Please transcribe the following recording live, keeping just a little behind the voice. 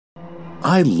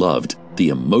I loved the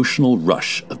emotional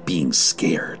rush of being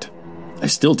scared. I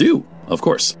still do, of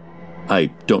course. I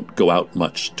don't go out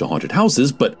much to haunted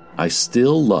houses, but I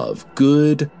still love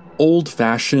good,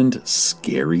 old-fashioned,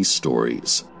 scary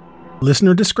stories.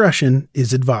 Listener discretion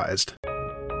is advised.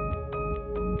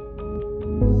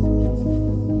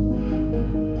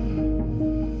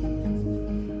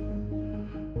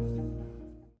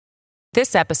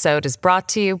 This episode is brought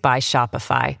to you by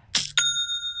Shopify.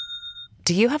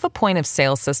 Do you have a point of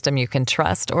sale system you can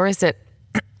trust, or is it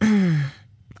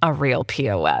a real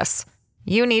POS?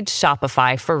 You need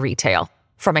Shopify for retail.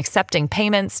 From accepting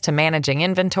payments to managing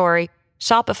inventory,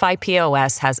 Shopify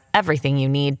POS has everything you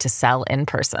need to sell in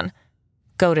person.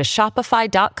 Go to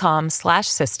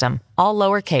shopify.com/system, all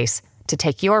lowercase, to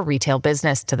take your retail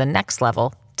business to the next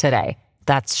level today.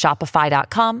 That's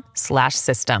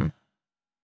shopify.com/system.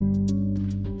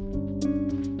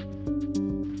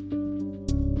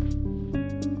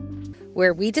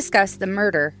 Where we discuss the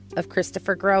murder of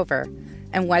Christopher Grover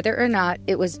and whether or not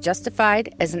it was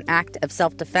justified as an act of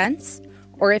self-defense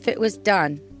or if it was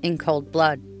done in cold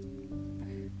blood.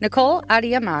 Nicole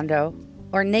Adiamando,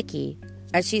 or Nikki,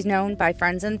 as she's known by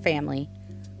friends and family,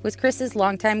 was Chris's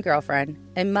longtime girlfriend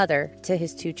and mother to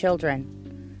his 2 children.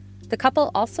 The couple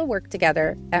also worked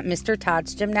together at Mr.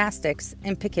 Todd's Gymnastics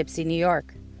in Poughkeepsie, New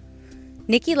York.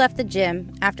 Nikki left the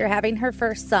gym after having her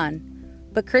first son,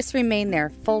 but Chris remained there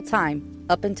full-time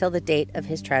up until the date of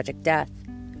his tragic death.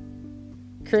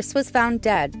 Chris was found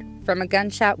dead from a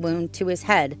gunshot wound to his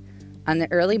head on the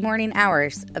early morning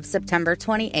hours of September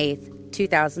 28,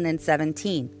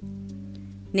 2017.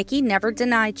 Nikki never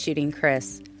denied shooting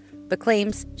Chris, but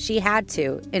claims she had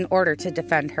to in order to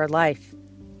defend her life.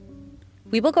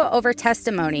 We will go over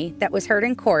testimony that was heard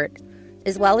in court,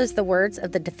 as well as the words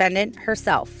of the defendant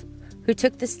herself, who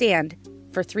took the stand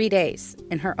for 3 days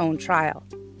in her own trial.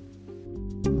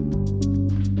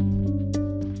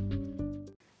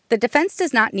 The defense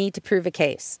does not need to prove a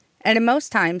case, and in most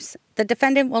times, the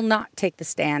defendant will not take the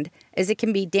stand as it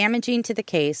can be damaging to the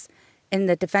case, and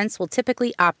the defense will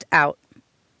typically opt out.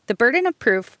 The burden of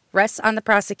proof rests on the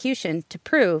prosecution to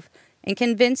prove and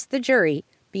convince the jury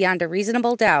beyond a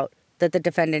reasonable doubt that the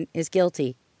defendant is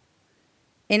guilty.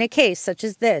 In a case such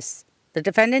as this, the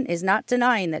defendant is not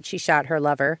denying that she shot her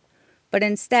lover, but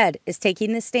instead is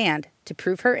taking the stand to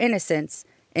prove her innocence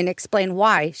and explain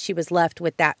why she was left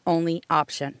with that only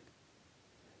option.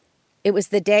 It was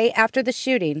the day after the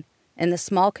shooting, and the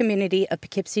small community of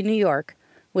Poughkeepsie, New York,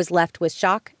 was left with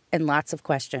shock and lots of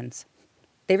questions.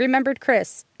 They remembered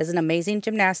Chris as an amazing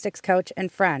gymnastics coach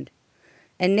and friend,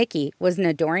 and Nikki was an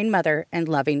adoring mother and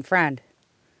loving friend.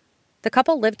 The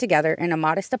couple lived together in a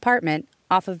modest apartment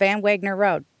off of Van Wagner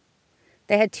Road.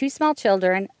 They had 2 small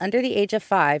children under the age of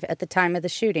 5 at the time of the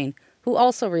shooting, who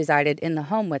also resided in the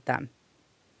home with them.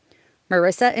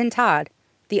 Marissa and Todd,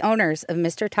 the owners of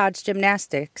Mr. Todd's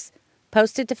Gymnastics,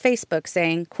 posted to Facebook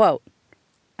saying, quote,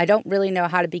 "I don't really know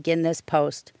how to begin this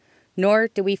post, nor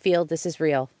do we feel this is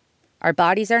real. Our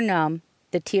bodies are numb,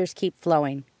 the tears keep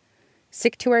flowing.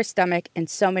 Sick to our stomach and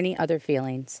so many other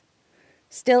feelings.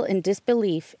 Still in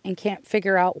disbelief and can't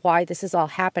figure out why this is all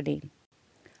happening.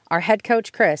 Our head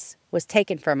coach, Chris, was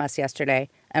taken from us yesterday,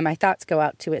 and my thoughts go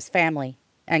out to his family,"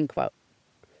 end quote.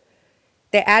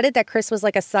 They added that Chris was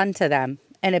like a son to them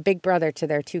and a big brother to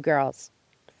their 2 girls.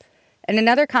 In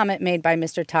another comment made by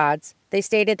Mr. Todd's, they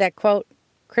stated that, quote,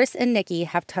 "Chris and Nikki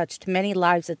have touched many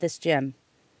lives at this gym.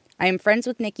 I am friends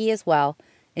with Nikki as well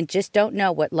and just don't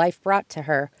know what life brought to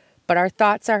her, but our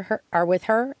thoughts are with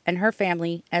her and her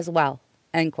family as well,"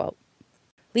 end quote.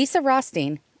 Lisa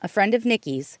Rothstein, a friend of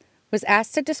Nikki's, was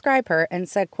asked to describe her and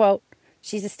said, quote,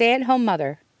 "She's a stay-at-home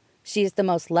mother. She is the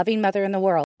most loving mother in the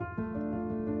world."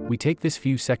 We take this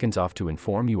few seconds off to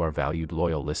inform you, our valued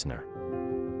loyal listener,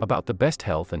 about the best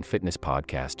health and fitness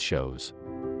podcast shows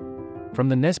from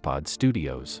the Nezpod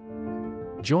Studios.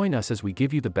 Join us as we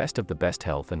give you the best of the best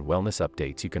health and wellness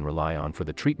updates you can rely on for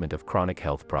the treatment of chronic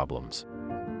health problems.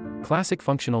 Classic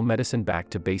functional medicine back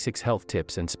to basics health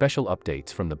tips and special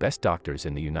updates from the best doctors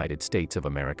in the United States of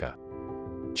America.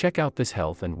 Check out this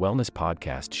health and wellness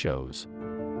podcast shows.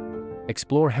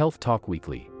 Explore Health Talk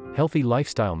Weekly, Healthy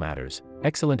Lifestyle Matters,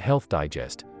 Excellent Health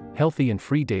Digest, Healthy and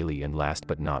Free Daily, and last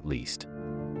but not least,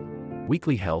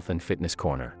 Weekly Health and Fitness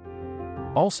Corner.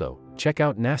 Also, check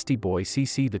out Nasty Boy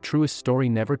CC, the truest story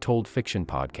never told fiction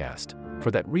podcast,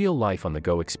 for that real life on the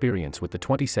go experience with the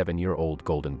 27-year-old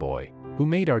golden boy, who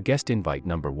made our guest invite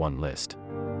 #1 list.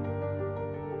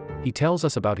 He tells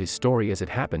us about his story as it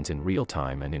happens in real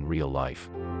time and in real life.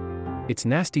 It's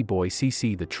Nasty Boy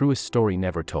CC, the truest story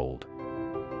never told.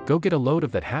 Go get a load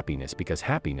of that happiness, because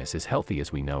happiness is healthy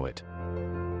as we know it.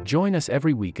 Join us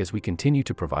every week as we continue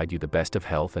to provide you the best of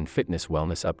health and fitness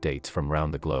wellness updates from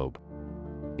around the globe.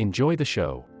 Enjoy the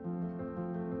show.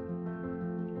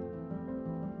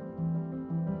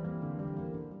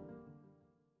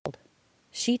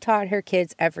 She taught her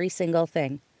kids every single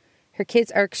thing. Her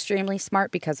kids are extremely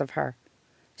smart because of her.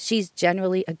 She's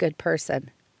genuinely a good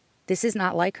person. This is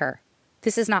not like her.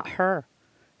 This is not her.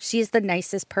 She is the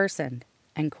nicest person."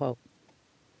 End quote.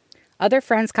 Other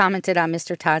friends commented on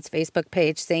Mr. Todd's Facebook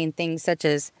page saying things such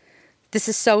as, "This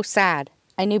is so sad.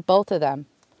 I knew both of them.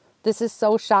 This is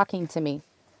so shocking to me.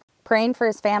 Praying for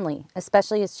his family,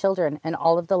 especially his children, and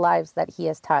all of the lives that he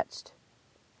has touched.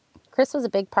 Chris was a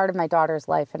big part of my daughter's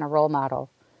life and a role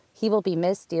model. He will be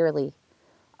missed dearly.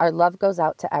 Our love goes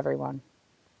out to everyone."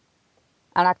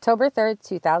 On October 3rd,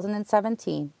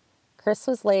 2017, Chris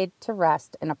was laid to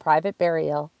rest in a private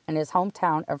burial in his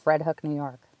hometown of Red Hook, New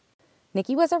York.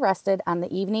 Nikki was arrested on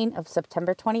the evening of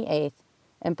September 28th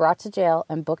and brought to jail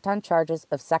and booked on charges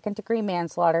of second-degree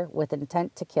manslaughter with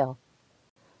intent to kill.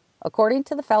 According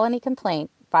to the felony complaint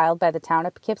filed by the town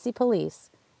of Poughkeepsie Police,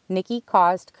 Nikki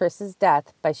caused Chris's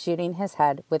death by shooting his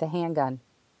head with a handgun.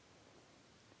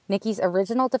 Nikki's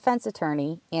original defense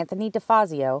attorney, Anthony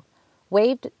DeFazio,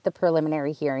 waived the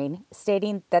preliminary hearing,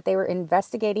 stating that they were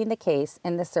investigating the case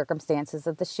and the circumstances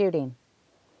of the shooting.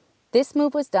 This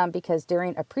move was done because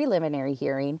during a preliminary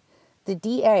hearing, the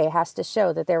DA has to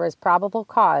show that there was probable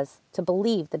cause to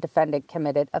believe the defendant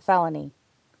committed a felony.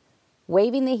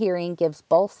 Waiving the hearing gives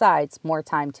both sides more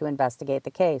time to investigate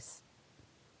the case.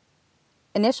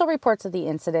 Initial reports of the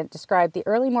incident described the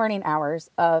early morning hours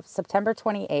of September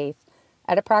 28th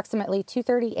at approximately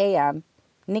 2:30 a.m.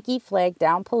 Nikki flagged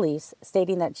down police,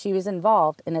 stating that she was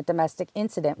involved in a domestic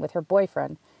incident with her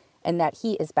boyfriend and that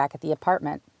he is back at the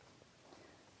apartment.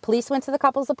 Police went to the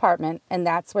couple's apartment, and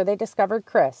that's where they discovered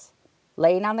Chris,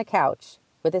 laying on the couch,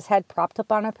 with his head propped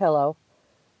up on a pillow,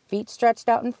 feet stretched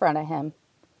out in front of him,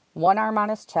 one arm on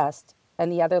his chest,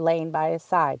 and the other laying by his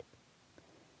side.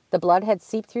 The blood had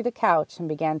seeped through the couch and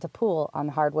began to pool on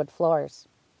the hardwood floors.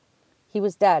 He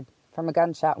was dead from a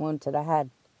gunshot wound to the head.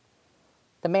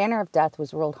 The manner of death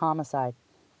was ruled homicide.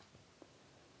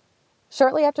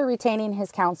 Shortly after retaining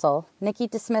his counsel, Nikki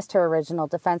dismissed her original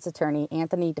defense attorney,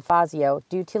 Anthony DeFazio,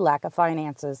 due to lack of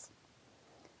finances.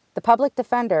 The public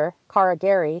defender, Cara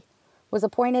Gary, was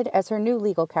appointed as her new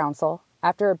legal counsel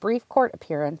after a brief court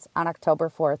appearance on October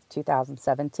 4th,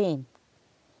 2017.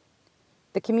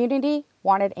 The community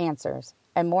wanted answers,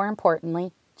 and more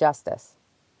importantly, justice.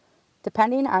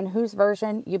 Depending on whose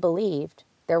version you believed,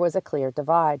 there was a clear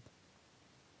divide.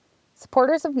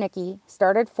 Supporters of Nikki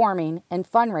started forming and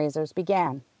fundraisers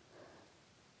began.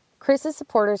 Chris's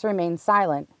supporters remained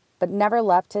silent, but never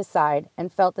left his side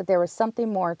and felt that there was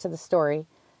something more to the story,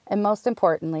 and most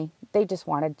importantly, they just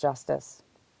wanted justice.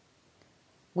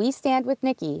 We Stand With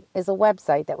Nikki is a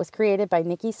website that was created by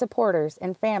Nikki's supporters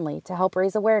and family to help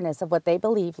raise awareness of what they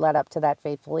believe led up to that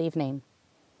fateful evening.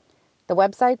 The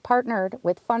website partnered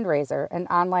with Fundraiser, an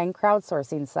online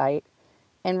crowdsourcing site,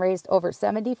 and raised over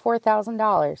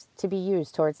 $74,000 to be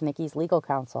used towards Nikki's legal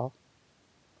counsel.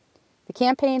 The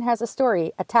campaign has a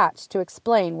story attached to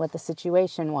explain what the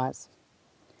situation was.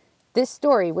 This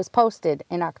story was posted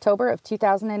in October of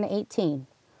 2018,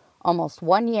 almost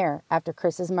 1 year after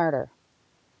Chris's murder.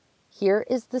 Here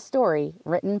is the story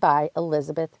written by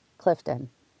Elizabeth Clifton.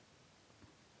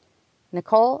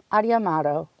 Nicole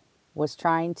Adiamato was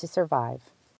trying to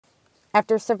survive.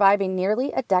 After surviving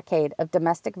nearly a decade of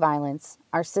domestic violence,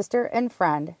 our sister and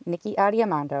friend, Nikki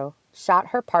Adiamato, shot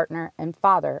her partner and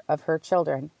father of her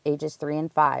children, ages 3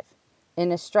 and 5,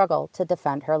 in a struggle to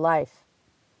defend her life.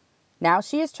 Now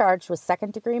she is charged with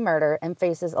second-degree murder and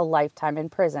faces a lifetime in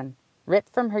prison, ripped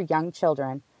from her young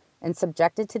children, and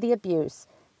subjected to the abuse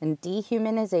and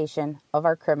dehumanization of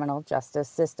our criminal justice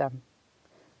system.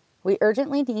 We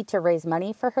urgently need to raise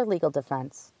money for her legal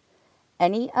defense.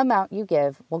 Any amount you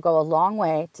give will go a long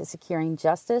way to securing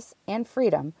justice and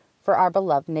freedom for our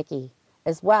beloved Nikki,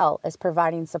 as well as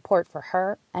providing support for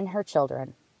her and her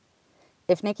children.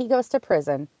 If Nikki goes to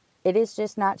prison, it is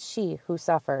just not she who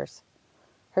suffers.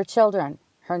 Her children,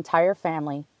 her entire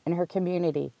family, and her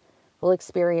community will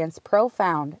experience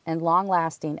profound and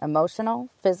long-lasting emotional,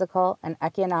 physical, and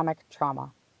economic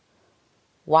trauma.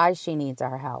 Why she needs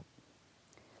our help.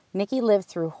 Nikki lived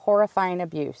through horrifying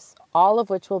abuse, all of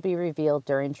which will be revealed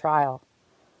during trial.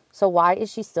 So why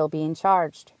is she still being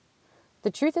charged?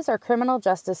 The truth is our criminal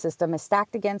justice system is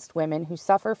stacked against women who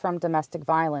suffer from domestic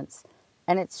violence,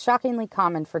 and it's shockingly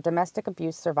common for domestic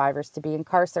abuse survivors to be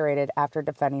incarcerated after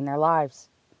defending their lives.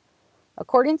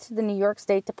 According to the New York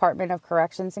State Department of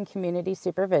Corrections and Community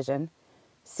Supervision,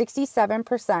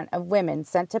 67% of women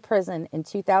sent to prison in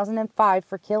 2005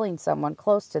 for killing someone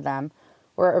close to them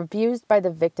were abused by the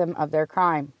victim of their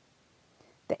crime.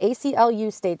 The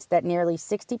ACLU states that nearly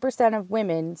 60% of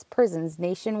women's prisons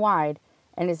nationwide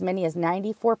and as many as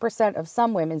 94% of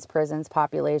some women's prisons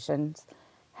populations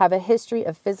have a history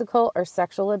of physical or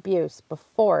sexual abuse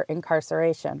before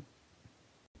incarceration.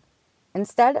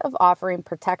 Instead of offering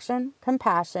protection,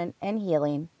 compassion, and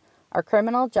healing, our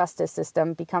criminal justice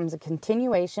system becomes a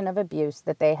continuation of abuse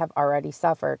that they have already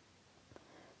suffered.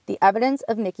 The evidence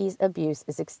of Nikki's abuse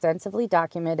is extensively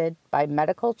documented by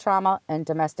medical trauma and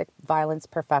domestic violence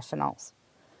professionals.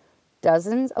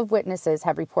 Dozens of witnesses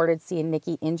have reported seeing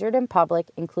Nikki injured in public,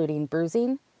 including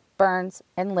bruising, burns,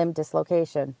 and limb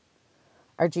dislocation.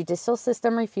 Our judicial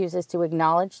system refuses to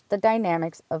acknowledge the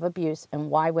dynamics of abuse and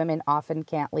why women often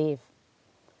can't leave.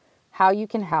 How you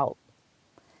can help.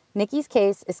 Nikki's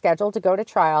case is scheduled to go to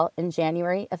trial in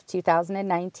January of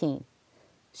 2019.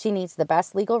 She needs the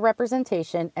best legal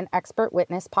representation and expert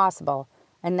witness possible,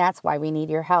 and that's why we need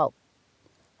your help.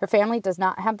 Her family does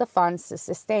not have the funds to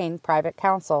sustain private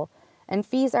counsel, and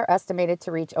fees are estimated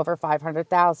to reach over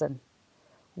 $500,000.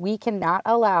 We cannot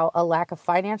allow a lack of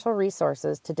financial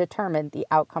resources to determine the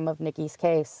outcome of Nikki's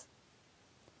case.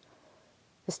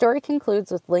 The story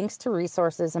concludes with links to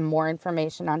resources and more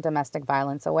information on domestic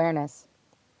violence awareness.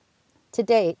 To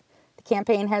date, the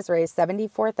campaign has raised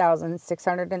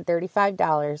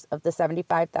 $74,635 of the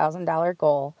 $75,000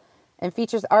 goal and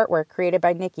features artwork created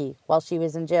by Nikki while she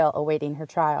was in jail awaiting her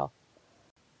trial.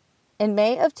 In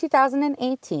May of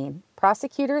 2018,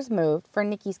 prosecutors moved for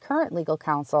Nikki's current legal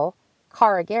counsel,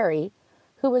 Cara Gary,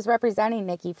 who was representing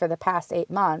Nikki for the past 8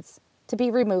 months, to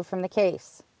be removed from the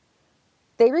case.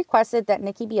 They requested that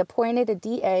Nikki be appointed a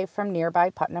DA from nearby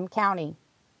Putnam County.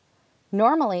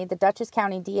 Normally, the Dutchess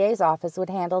County DA's office would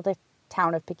handle the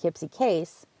town of Poughkeepsie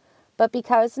case, but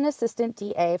because an assistant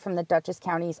DA from the Dutchess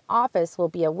County's office will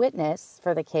be a witness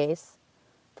for the case,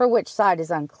 for which side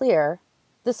is unclear,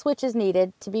 the switch is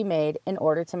needed to be made in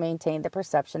order to maintain the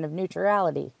perception of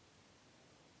neutrality.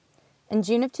 In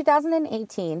June of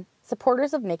 2018,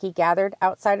 supporters of Nikki gathered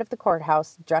outside of the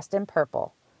courthouse dressed in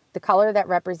purple, the color that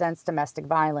represents domestic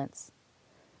violence.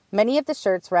 Many of the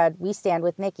shirts read, "We stand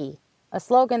with Nikki," a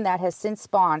slogan that has since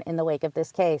spawned in the wake of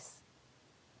this case.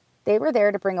 They were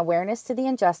there to bring awareness to the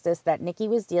injustice that Nikki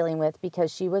was dealing with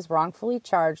because she was wrongfully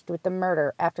charged with the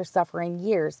murder after suffering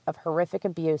years of horrific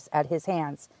abuse at his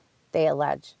hands, they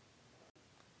allege.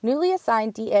 Newly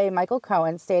assigned DA Michael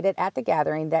Cohen stated at the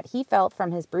gathering that he felt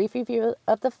from his brief review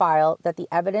of the file that the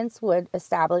evidence would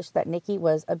establish that Nikki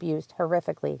was abused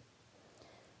horrifically.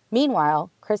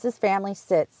 Meanwhile, Chris's family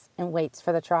sits and waits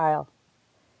for the trial.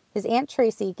 His Aunt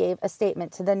Tracy gave a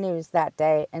statement to the news that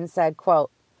day and said,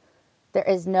 quote, "There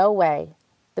is no way.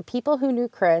 The people who knew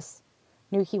Chris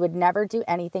knew he would never do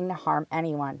anything to harm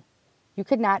anyone. You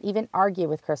could not even argue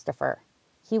with Christopher.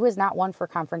 He was not one for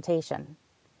confrontation.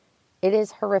 It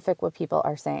is horrific what people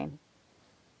are saying.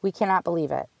 We cannot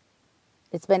believe it.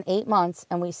 It's been 8 months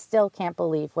and we still can't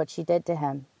believe what she did to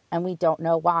him, and we don't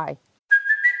know why."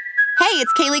 Hey,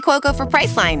 it's Kaylee Cuoco for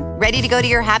Priceline. Ready to go to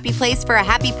your happy place for a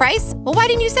happy price? Well, why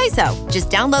didn't you say so? Just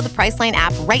download the Priceline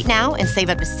app right now and save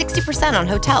up to 60% on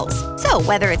hotels. So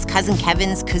whether it's Cousin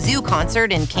Kevin's Kazoo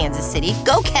Concert in Kansas City,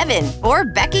 go Kevin, or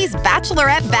Becky's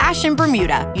Bachelorette Bash in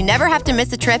Bermuda, you never have to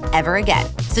miss a trip ever again.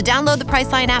 So download the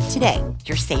Priceline app today.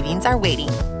 Your savings are waiting.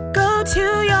 Go to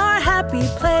your happy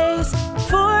place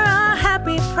for a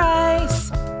happy price.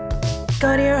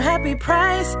 Go to your happy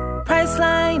price,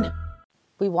 Priceline.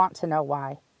 We want to know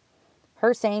why.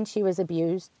 Her saying she was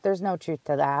abused, there's no truth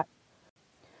to that.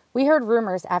 We heard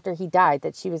rumors after he died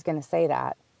that she was going to say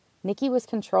that. Nikki was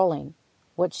controlling.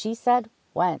 What she said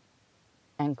went.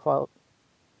 End quote.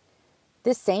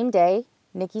 This same day,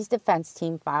 Nikki's defense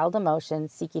team filed a motion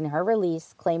seeking her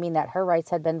release, claiming that her rights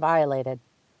had been violated.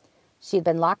 She had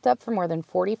been locked up for more than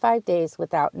 45 days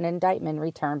without an indictment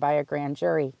returned by a grand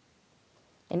jury.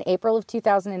 In April of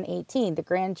 2018, the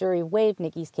grand jury waived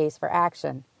Nikki's case for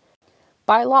action.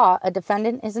 By law, a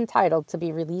defendant is entitled to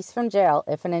be released from jail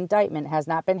if an indictment has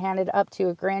not been handed up to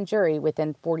a grand jury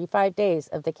within 45 days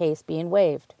of the case being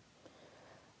waived,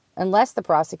 unless the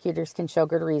prosecutors can show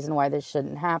good reason why this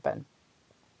shouldn't happen.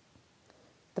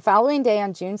 The following day,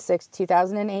 on June 6,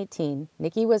 2018,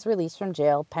 Nikki was released from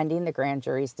jail pending the grand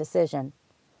jury's decision.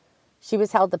 She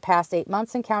was held the past 8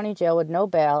 months in county jail with no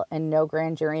bail and no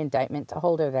grand jury indictment to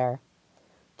hold her there.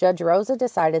 Judge Rosa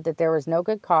decided that there was no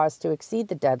good cause to exceed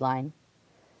the deadline.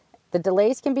 The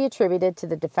delays can be attributed to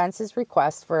the defense's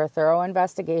request for a thorough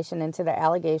investigation into the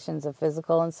allegations of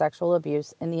physical and sexual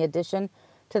abuse, in the addition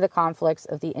to the conflicts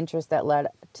of the interest that led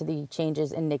to the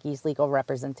changes in Nikki's legal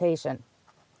representation.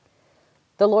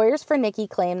 The lawyers for Nikki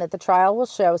claim that the trial will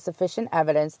show sufficient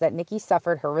evidence that Nikki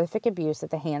suffered horrific abuse at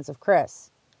the hands of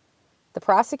Chris. The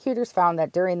prosecutors found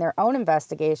that during their own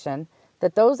investigation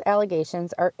that those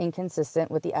allegations are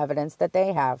inconsistent with the evidence that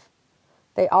they have.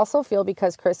 They also feel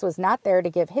because Chris was not there to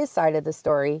give his side of the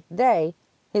story, they,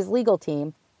 his legal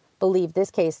team, believe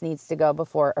this case needs to go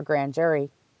before a grand jury.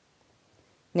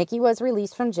 Nikki was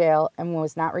released from jail and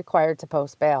was not required to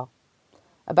post bail.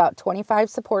 About 25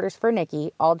 supporters for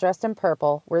Nikki, all dressed in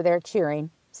purple, were there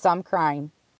cheering, some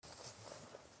crying.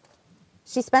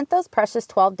 She spent those precious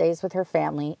 12 days with her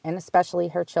family, and especially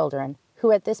her children,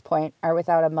 who at this point are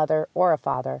without a mother or a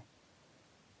father.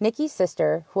 Nikki's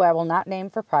sister, who I will not name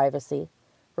for privacy,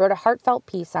 wrote a heartfelt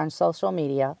piece on social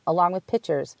media along with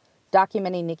pictures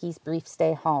documenting Nikki's brief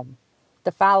stay home.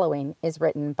 The following is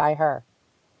written by her.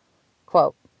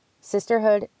 Quote,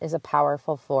 "Sisterhood is a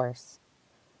powerful force.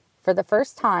 For the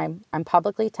first time, I'm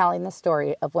publicly telling the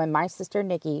story of when my sister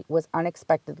Nikki was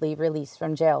unexpectedly released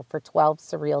from jail for 12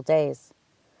 surreal days.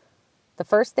 The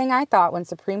first thing I thought when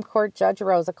Supreme Court Judge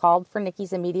Rosa called for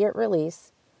Nikki's immediate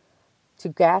release, to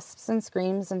gasps and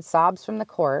screams and sobs from the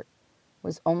court,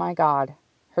 was, oh my God,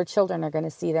 her children are going to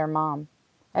see their mom,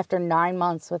 after 9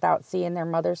 months without seeing their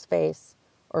mother's face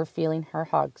or feeling her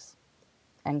hugs."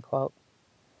 End quote.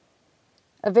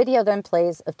 A video then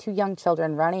plays of two young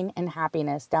children running in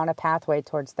happiness down a pathway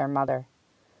towards their mother.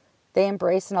 They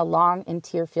embrace in a long and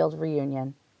tear-filled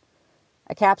reunion.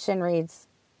 A caption reads,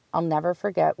 "I'll never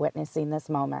forget witnessing this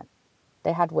moment.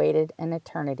 They had waited an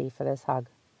eternity for this hug."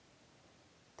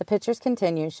 The pictures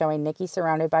continue showing Nikki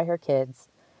surrounded by her kids,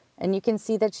 and you can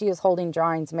see that she is holding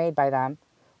drawings made by them.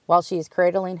 While she is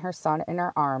cradling her son in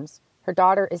her arms, her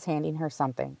daughter is handing her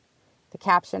something. The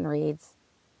caption reads,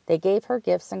 "They gave her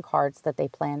gifts and cards that they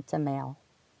planned to mail."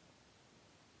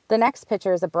 The next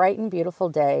picture is a bright and beautiful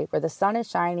day where the sun is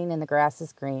shining and the grass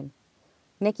is green.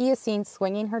 Nikki is seen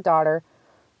swinging her daughter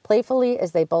playfully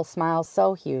as they both smile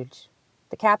so huge.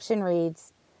 The caption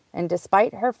reads, "And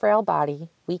despite her frail body,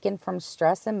 weakened from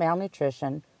stress and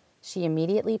malnutrition, she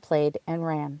immediately played and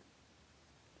ran."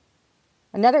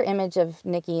 Another image of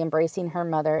Nikki embracing her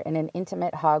mother in an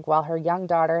intimate hug while her young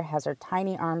daughter has her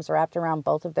tiny arms wrapped around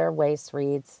both of their waists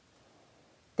reads,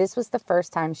 "This was the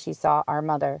first time she saw our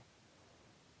mother.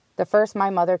 The first my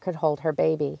mother could hold her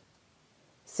baby.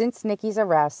 Since Nikki's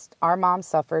arrest, our mom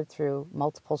suffered through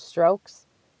multiple strokes,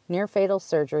 near-fatal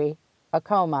surgery, a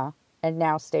coma, and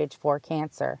now stage 4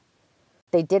 cancer.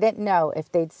 They didn't know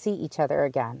if they'd see each other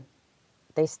again.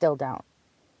 They still don't."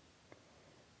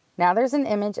 Now there's an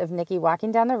image of Nikki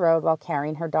walking down the road while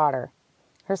carrying her daughter.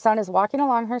 Her son is walking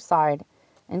along her side,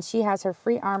 and she has her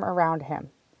free arm around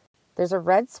him. There's a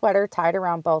red sweater tied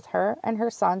around both her and her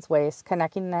son's waist,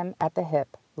 connecting them at the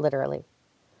hip, literally.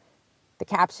 The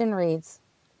caption reads,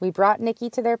 "We brought Nikki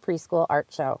to their preschool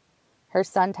art show. Her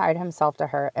son tied himself to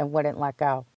her and wouldn't let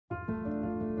go."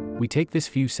 We take this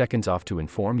few seconds off to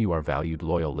inform you, our valued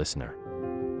loyal listener,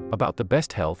 about the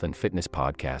best health and fitness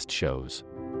podcast shows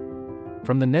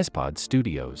from the Nespod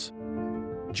Studios.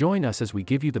 Join us as we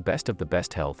give you the best of the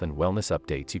best health and wellness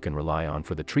updates you can rely on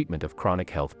for the treatment of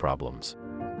chronic health problems.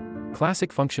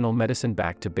 Classic functional medicine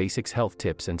back to basics health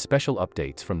tips and special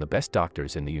updates from the best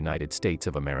doctors in the United States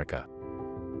of America.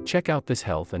 Check out this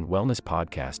health and wellness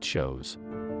podcast shows.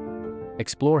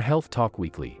 Explore Health Talk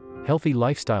Weekly, Healthy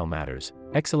Lifestyle Matters,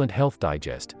 Excellent Health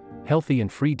Digest, Healthy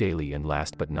and Free Daily, and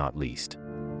last but not least,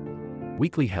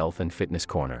 Weekly Health and Fitness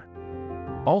Corner.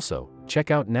 Also, check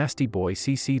out Nasty Boy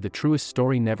CC, the truest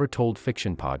story never told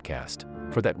fiction podcast,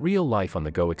 for that real life on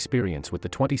the go experience with the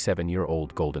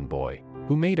 27-year-old golden boy,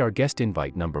 who made our guest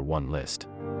invite #1 list.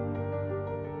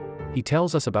 He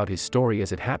tells us about his story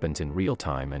as it happens in real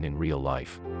time and in real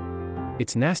life.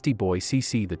 It's Nasty Boy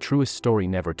CC, the truest story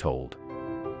never told.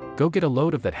 Go get a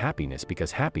load of that happiness,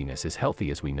 because happiness is healthy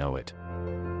as we know it.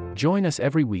 Join us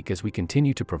every week as we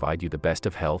continue to provide you the best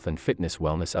of health and fitness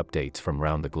wellness updates from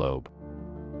around the globe.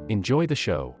 Enjoy the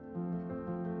show.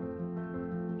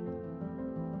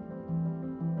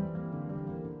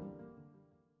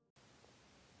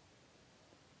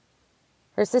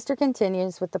 Her sister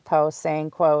continues with the post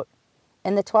saying, quote,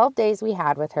 "In the 12 days we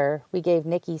had with her, we gave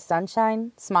Nikki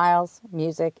sunshine, smiles,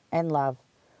 music, and love.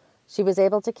 She was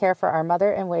able to care for our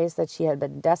mother in ways that she had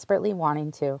been desperately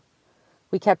wanting to.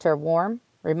 We kept her warm,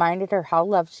 reminded her how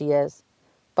loved she is,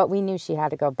 but we knew she had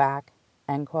to go back."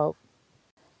 End quote.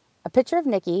 A picture of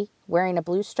Nikki wearing a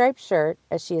blue striped shirt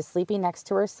as she is sleeping next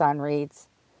to her son reads,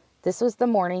 "This was the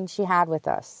morning she had with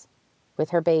us,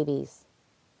 with her babies."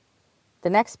 The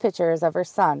next picture is of her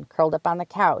son curled up on the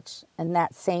couch in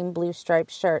that same blue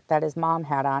striped shirt that his mom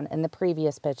had on in the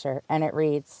previous picture, and it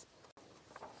reads,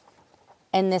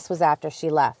 "And this was after she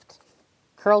left,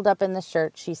 curled up in the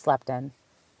shirt she slept in,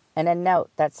 and a note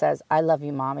that says, 'I love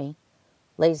you, Mommy,'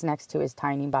 lays next to his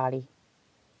tiny body."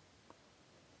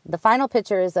 The final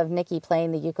picture is of Nikki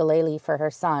playing the ukulele for her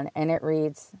son, and it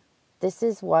reads, "This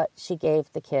is what she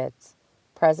gave the kids: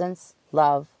 presents,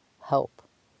 love, hope.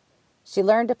 She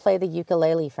learned to play the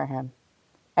ukulele for him.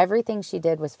 Everything she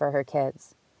did was for her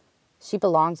kids. She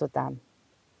belongs with them."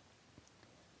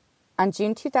 On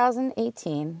June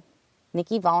 2018,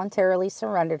 Nikki voluntarily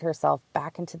surrendered herself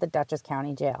back into the Dutchess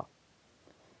County Jail.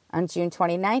 On June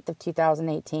 29th of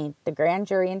 2018, the grand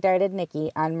jury indicted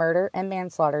Nikki on murder and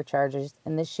manslaughter charges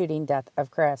in the shooting death of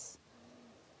Chris.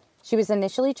 She was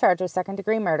initially charged with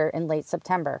second-degree murder in late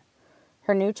September.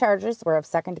 Her new charges were of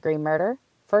second-degree murder,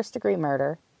 first-degree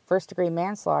murder, first-degree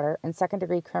manslaughter, and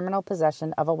second-degree criminal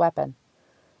possession of a weapon.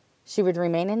 She would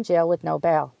remain in jail with no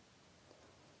bail.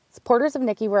 Supporters of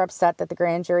Nikki were upset that the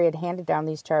grand jury had handed down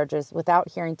these charges without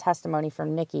hearing testimony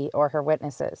from Nikki or her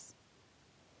witnesses.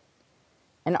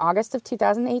 In August of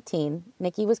 2018,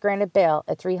 Nikki was granted bail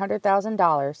at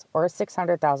 $300,000 or a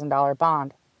 $600,000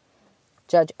 bond.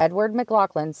 Judge Edward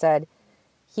McLaughlin said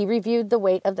he reviewed the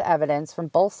weight of the evidence from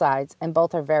both sides, and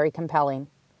both are very compelling.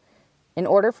 In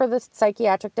order for the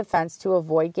psychiatric defense to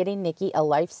avoid getting Nikki a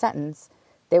life sentence,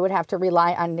 they would have to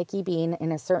rely on Nikki being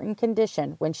in a certain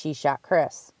condition when she shot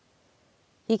Chris.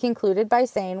 He concluded by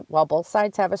saying, while both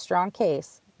sides have a strong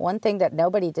case, one thing that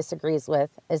nobody disagrees with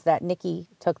is that Nikki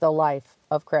took the life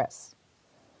of Chris.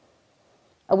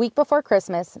 A week before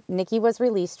Christmas, Nikki was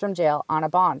released from jail on a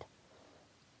bond.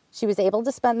 She was able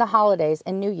to spend the holidays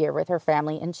and New Year with her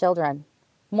family and children.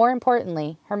 More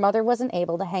importantly, her mother wasn't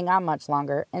able to hang on much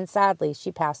longer, and sadly,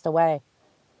 she passed away.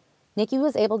 Nikki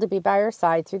was able to be by her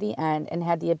side through the end and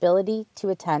had the ability to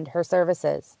attend her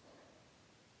services.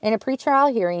 In a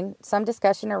pretrial hearing, some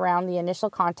discussion around the initial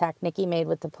contact Nikki made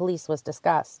with the police was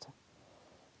discussed.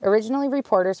 Originally,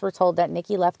 reporters were told that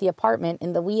Nikki left the apartment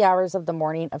in the wee hours of the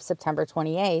morning of September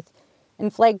 28th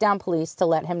and flagged down police to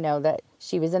let him know that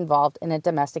she was involved in a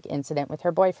domestic incident with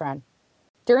her boyfriend.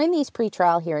 During these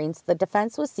pretrial hearings, the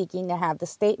defense was seeking to have the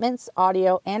statements,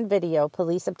 audio, and video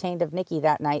police obtained of Nikki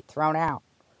that night thrown out.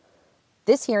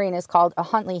 This hearing is called a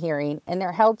Huntley hearing, and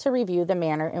they're held to review the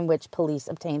manner in which police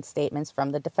obtained statements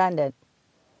from the defendant.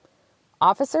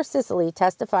 Officer Sicily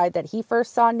testified that he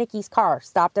first saw Nikki's car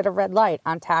stopped at a red light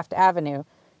on Taft Avenue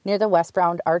near the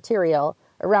westbound arterial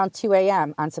around 2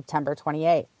 a.m. on September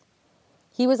 28th.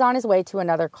 He was on his way to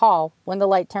another call when the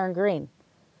light turned green.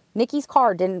 Nikki's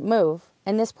car didn't move,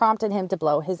 and this prompted him to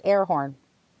blow his air horn.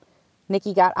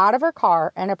 Nikki got out of her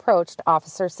car and approached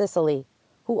Officer Sicily,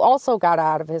 who also got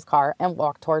out of his car and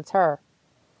walked towards her.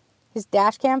 His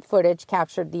dashcam footage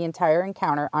captured the entire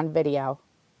encounter on video.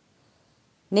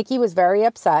 Nikki was very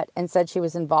upset and said she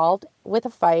was involved with a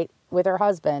fight with her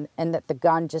husband and that the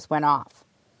gun just went off.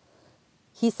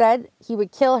 He said he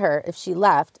would kill her if she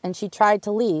left, and she tried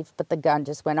to leave, but the gun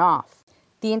just went off.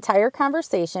 The entire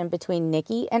conversation between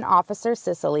Nikki and Officer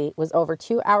Sicily was over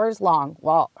 2 hours long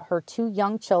while her 2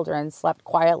 young children slept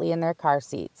quietly in their car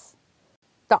seats.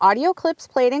 The audio clips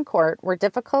played in court were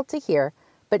difficult to hear,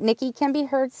 but Nikki can be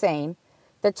heard saying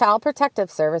the Child Protective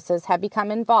Services had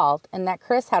become involved and that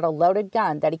Chris had a loaded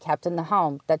gun that he kept in the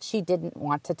home that she didn't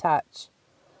want to touch.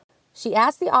 She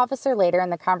asked the officer later in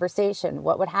the conversation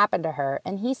what would happen to her,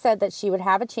 and he said that she would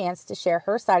have a chance to share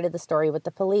her side of the story with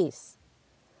the police.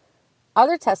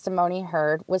 Other testimony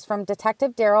heard was from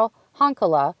Detective Daryl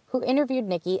Honkala, who interviewed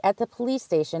Nikki at the police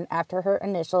station after her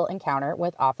initial encounter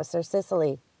with Officer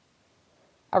Sicily.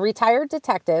 A retired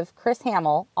detective, Chris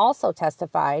Hamill, also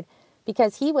testified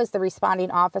because he was the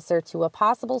responding officer to a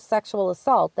possible sexual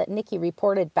assault that Nikki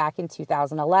reported back in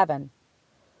 2011.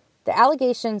 The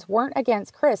allegations weren't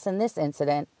against Chris in this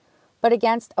incident, but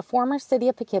against a former City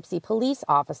of Poughkeepsie police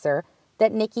officer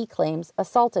that Nikki claims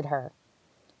assaulted her.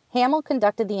 Hamill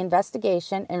conducted the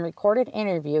investigation and recorded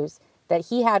interviews that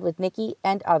he had with Nikki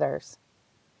and others.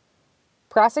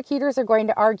 Prosecutors are going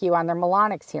to argue on their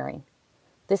Malonix hearing.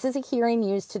 This is a hearing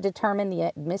used to determine the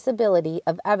admissibility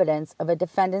of evidence of a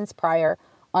defendant's prior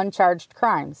uncharged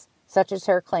crimes, such as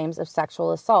her claims of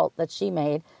sexual assault that she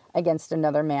made against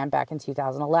another man back in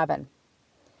 2011.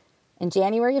 In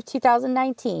January of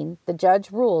 2019, the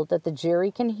judge ruled that the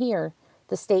jury can hear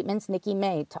the statements Nikki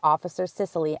made to Officer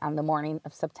Sicily on the morning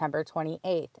of September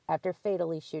 28th after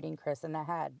fatally shooting Chris in the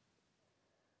head.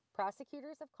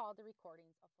 Prosecutors have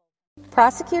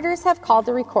called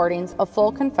the recordings a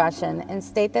full confession and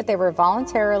state that they were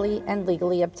voluntarily and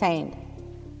legally obtained.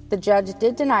 The judge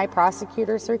did deny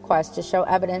prosecutors' request to show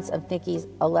evidence of Nikki's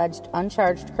alleged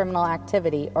uncharged criminal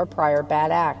activity or prior bad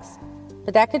acts,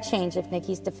 but that could change if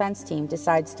Nikki's defense team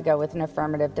decides to go with an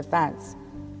affirmative defense.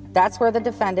 That's where the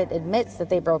defendant admits that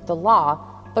they broke the law,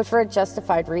 but for a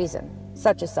justified reason,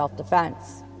 such as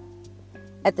self-defense.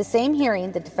 At the same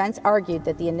hearing, the defense argued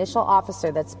that the initial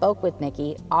officer that spoke with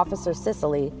Nikki, Officer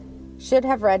Sicily, should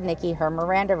have read Nikki her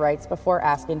Miranda rights before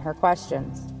asking her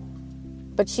questions.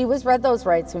 But she was read those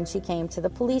rights when she came to the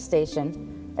police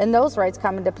station, and those rights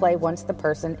come into play once the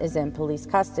person is in police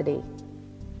custody.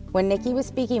 When Nikki was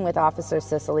speaking with Officer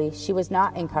Sicily, she was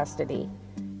not in custody,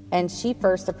 and she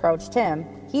first approached him.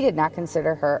 He did not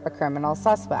consider her a criminal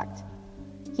suspect.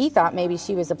 He thought maybe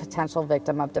she was a potential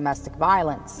victim of domestic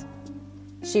violence.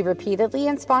 She repeatedly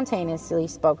and spontaneously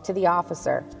spoke to the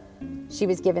officer. She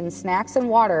was given snacks and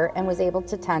water and was able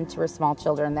to tend to her small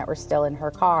children that were still in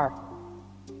her car.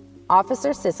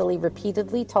 Officer Sicily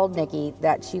repeatedly told Nikki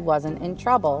that she wasn't in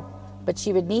trouble, but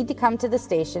she would need to come to the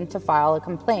station to file a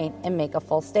complaint and make a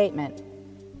full statement.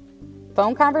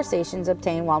 Phone conversations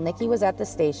obtained while Nikki was at the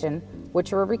station,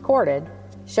 which were recorded,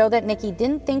 show that Nikki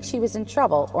didn't think she was in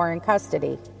trouble or in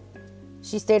custody.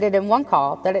 She stated in one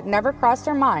call that it never crossed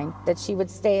her mind that she would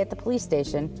stay at the police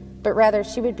station, but rather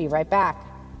she would be right back.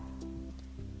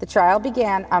 The trial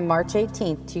began on March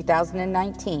 18,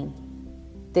 2019.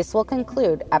 This will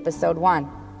conclude episode 1.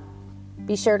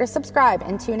 Be sure to subscribe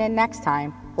and tune in next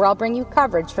time, where I'll bring you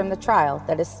coverage from the trial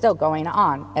that is still going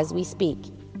on as we speak.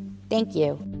 Thank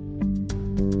you.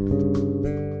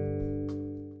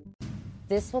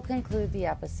 This will conclude the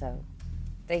episode.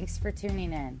 Thanks for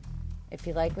tuning in. If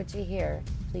you like what you hear,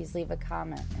 please leave a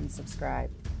comment and subscribe.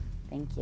 Thank you.